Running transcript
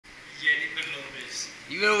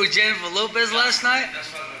You were with Jennifer Lopez last night?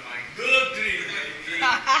 That's one of my good dreams, baby.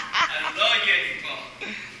 I love Jennifer.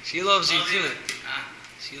 She loves you too.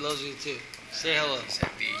 She loves you too. Say hello. It's a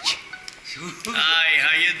beach. Hi,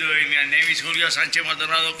 how you doing? My name is Julio Sánchez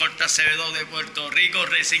Maldonado Corta Acevedo de Puerto Rico,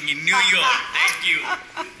 racing in New York. Thank you.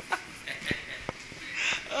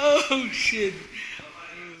 Oh, shit.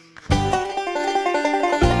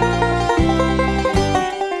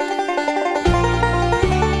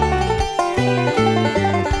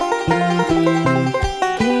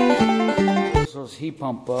 Heat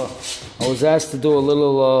pump. I was asked to do a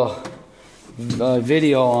little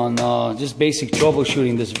video on just basic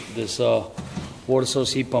troubleshooting this water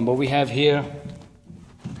source heat pump. What we have here,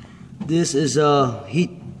 this is a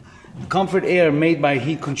comfort air made by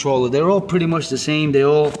heat controller. They're all pretty much the same. They're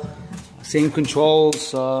all same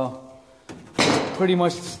controls. Pretty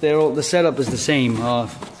much the setup is the same.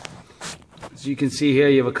 As you can see here,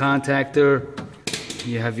 you have a contactor.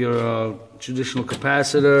 You have your traditional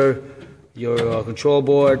capacitor, your control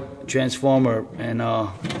board, transformer, and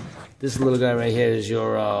this little guy right here is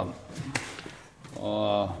your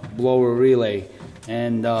blower relay.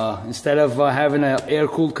 And instead of having an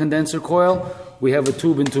air-cooled condenser coil, we have a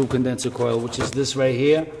tube-in-tube condenser coil, which is this right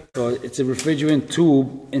here. So it's a refrigerant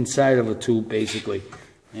tube inside of a tube, basically.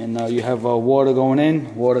 And you have water going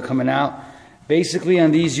in, water coming out. Basically,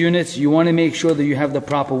 on these units, you want to make sure that you have the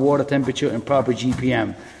proper water temperature and proper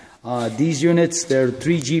GPM. These units, they're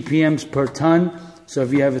 3 GPMs per ton. So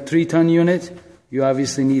if you have a 3-ton unit, you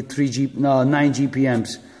obviously need 9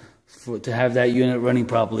 GPMs to have that unit running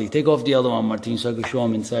properly. Take off the other one, Martin, so I can show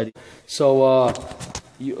them inside. So,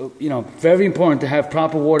 you know, very important to have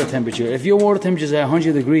proper water temperature. If your water temperature is at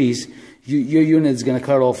 100 degrees, your unit is going to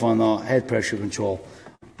cut off on head pressure control.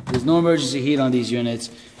 There's no emergency heat on these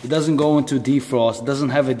units. It doesn't go into defrost. It doesn't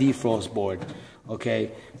have a defrost board.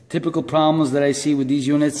 Okay. Typical problems that I see with these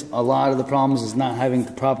units, a lot of the problems is not having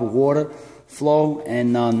the proper water flow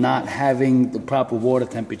and not having the proper water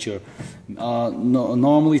temperature.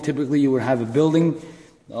 Normally, typically, you would have a building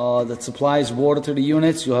that supplies water to the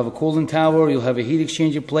units. You'll have a cooling tower. You'll have a heat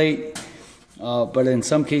exchanger plate. But in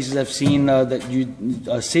some cases, I've seen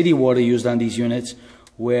that city water used on these units,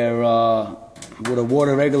 where with a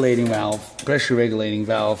water regulating valve, pressure regulating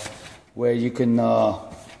valve, where you can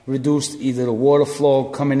reduce either the water flow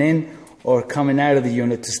coming in or coming out of the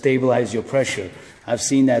unit to stabilize your pressure. I've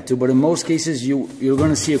seen that too, but in most cases you're going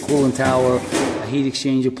to see a cooling tower, a heat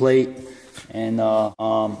exchanger plate, and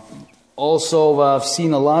also I've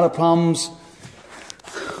seen a lot of problems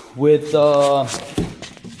with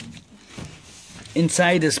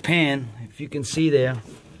inside this pan. If you can see there,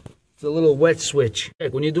 it's a little wet switch.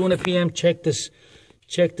 When you're doing a PM, check this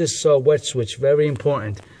wet switch. Very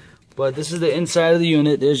important. But this is the inside of the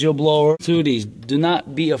unit. There's your blower. To these, do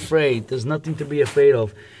not be afraid. There's nothing to be afraid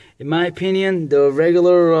of. In my opinion, the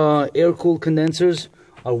regular air-cooled condensers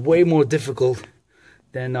are way more difficult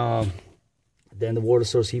than the water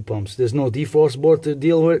source heat pumps. There's no defrost board to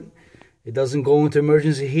deal with. It doesn't go into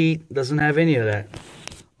emergency heat. It doesn't have any of that.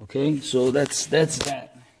 Okay, so that's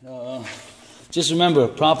that. Just remember,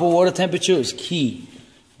 proper water temperature is key.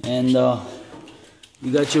 And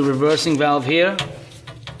you got your reversing valve here.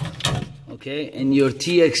 Okay, and your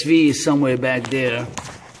TXV is somewhere back there.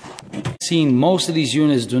 Seen most of these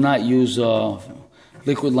units do not use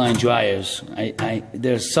liquid line dryers.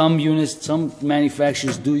 There's some units, some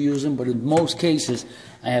manufacturers do use them, but in most cases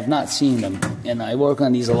I have not seen them. And I work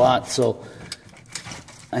on these a lot, so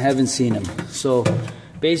I haven't seen them. So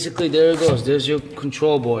basically, there it goes. There's your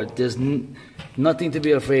control board. There's nothing to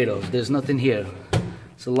be afraid of. There's nothing here.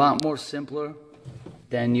 It's a lot more simpler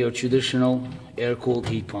than your traditional air-cooled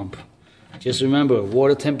heat pump. Just remember,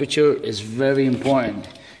 water temperature is very important.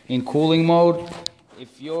 In cooling mode,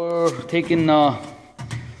 if you're taking your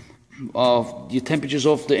temperatures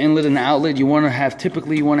off the inlet and the outlet,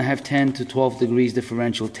 typically you want to have 10 to 12 degrees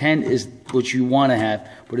differential. 10 is what you want to have,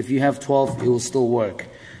 but if you have 12, it will still work.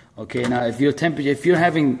 Okay, now if you're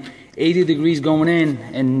having 80 degrees going in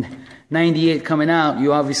and 98 coming out,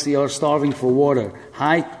 you obviously are starving for water.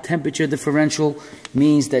 High temperature differential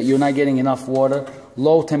means that you're not getting enough water.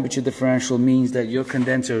 Low temperature differential means that your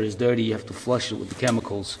condenser is dirty. You have to flush it with the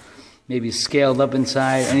chemicals. Maybe it's scaled up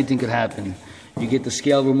inside. Anything could happen. You get the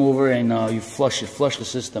scale remover and you flush the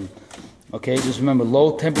system. Okay, just remember,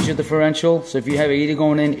 low temperature differential. So if you have 80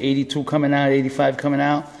 going in, 82 coming out, 85 coming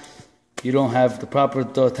out, you don't have the proper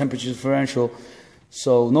temperature differential.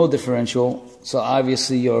 So no differential. So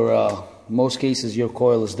obviously your most cases your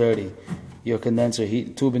coil is dirty. Your condenser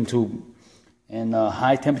tube and tube. And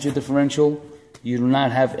high temperature differential, you do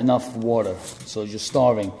not have enough water, so you're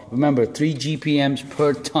starving. Remember, 3 GPMs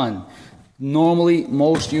per ton. Normally,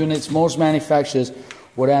 most units, most manufacturers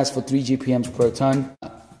would ask for 3 GPMs per ton.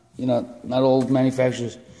 You know, not all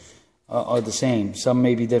manufacturers are the same. Some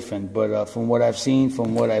may be different, but from what I've seen,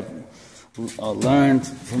 from what I've learned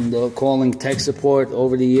from the calling tech support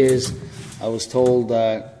over the years, I was told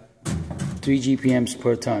that 3 GPMs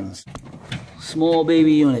per ton. Small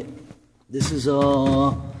baby unit. This is a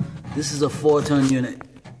 4-ton unit.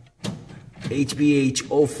 HBH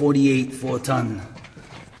 048 4-ton,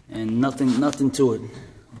 and nothing to it.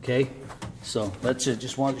 Okay, so that's it.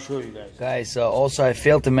 Just wanted to show you guys. Also I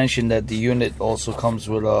failed to mention that the unit also comes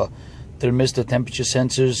with thermistor temperature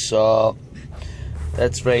sensors.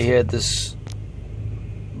 That's right here. This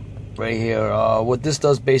right here. What this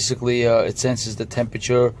does basically, it senses the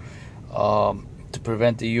temperature to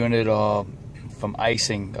prevent the unit from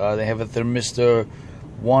icing. They have a thermistor.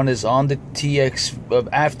 One is on the TX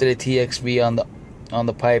after the TXV on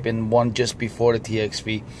the pipe, and one just before the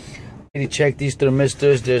TXV. To check these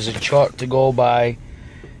thermistors, there's a chart to go by.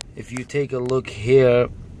 If you take a look here,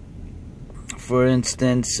 for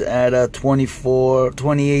instance, at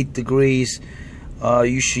 28 degrees,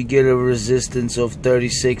 you should get a resistance of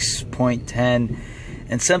 36.10,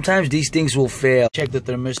 and sometimes these things will fail. Check the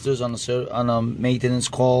thermistors on a maintenance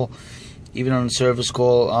call, even on a service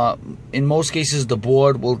call. In most cases, the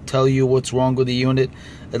board will tell you what's wrong with the unit,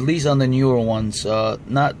 at least on the newer ones,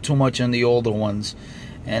 not too much on the older ones.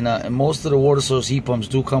 And most of the water source heat pumps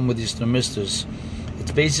do come with these thermistors.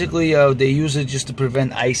 It's basically, they use it just to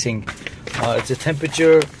prevent icing. It's a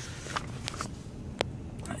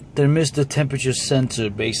thermistor temperature sensor,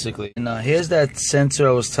 basically. And here's that sensor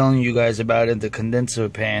I was telling you guys about in the condenser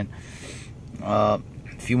pan.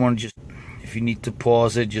 If you want to if you need to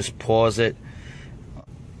pause it, just pause it.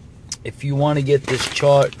 If you want to get this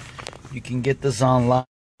chart, you can get this online.